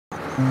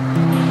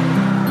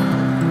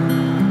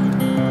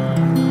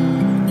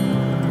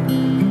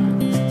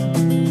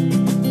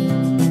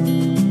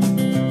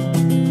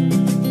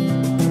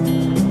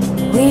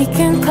We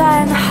can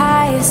climb the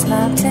highest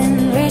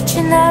mountain,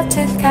 reaching out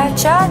to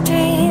catch our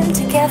dream.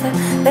 Together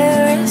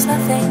there is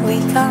nothing we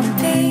can't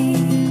be.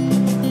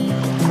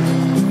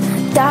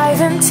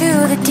 Dive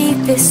into the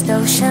deepest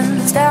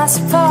oceans, dance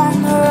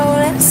upon the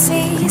rolling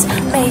seas.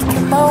 Make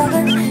a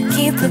moment,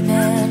 keep a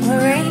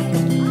memory.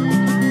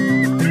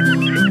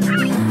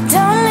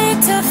 Don't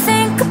need to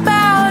think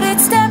about it,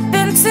 step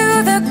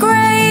into the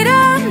great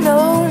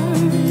unknown.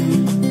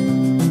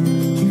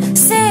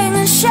 Sing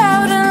and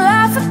shout and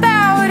laugh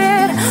about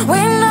it, we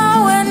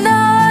know we're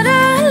not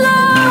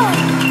alone.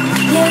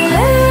 You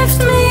lift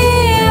me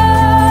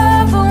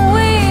up and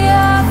we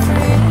are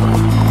free.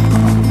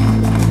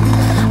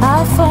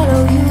 I'll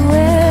follow you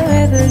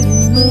wherever you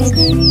may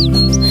be.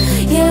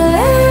 You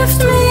lift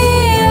me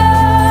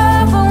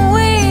up and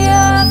we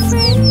are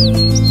free.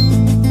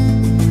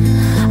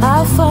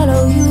 I'll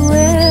follow you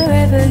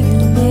wherever you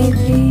may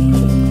be.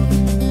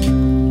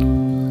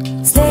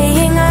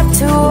 Staying up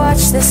to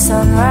watch the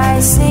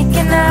sunrise,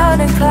 sneaking out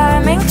and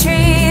climbing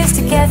trees.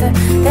 Together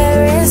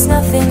there is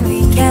nothing we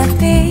can't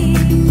be.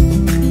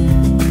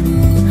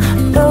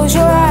 Close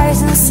your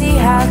eyes and see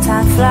how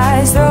time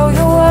flies. Throw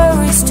your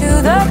worries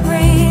to the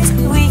breeze.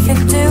 We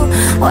can do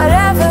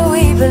whatever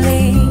we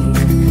believe.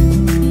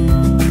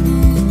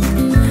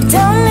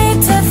 Don't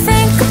need to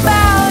think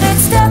about it,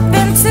 step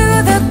into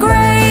the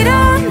great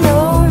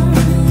unknown.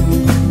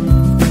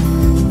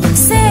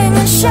 Sing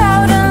and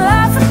shout and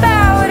laugh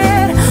about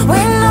it, we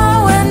know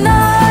we're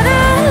not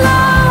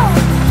alone.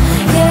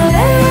 You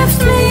lift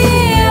me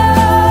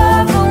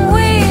up and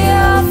we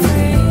are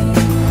free.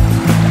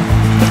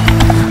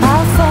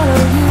 I'll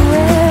follow you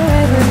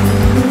wherever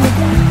you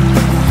go.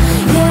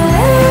 You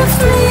lift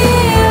me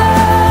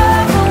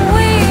up and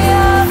we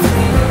are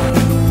free.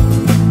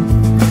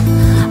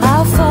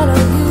 I'll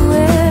follow you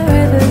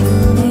wherever you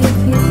may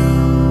be.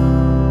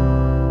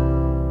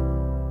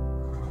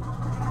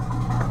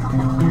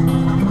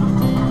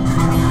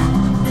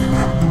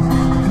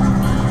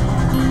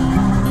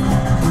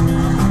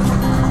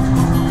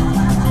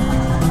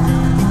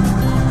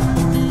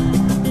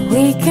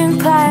 We can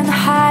climb the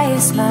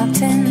highest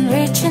mountain,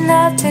 reaching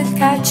out to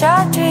catch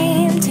our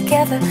dream.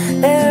 Together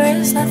there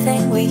is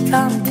nothing we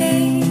can't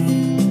be.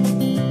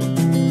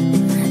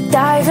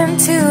 Dive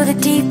into the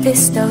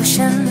deepest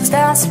oceans,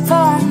 dance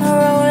upon the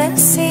rolling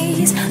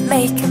seas.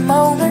 Make a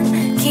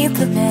moment, keep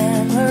a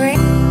memory.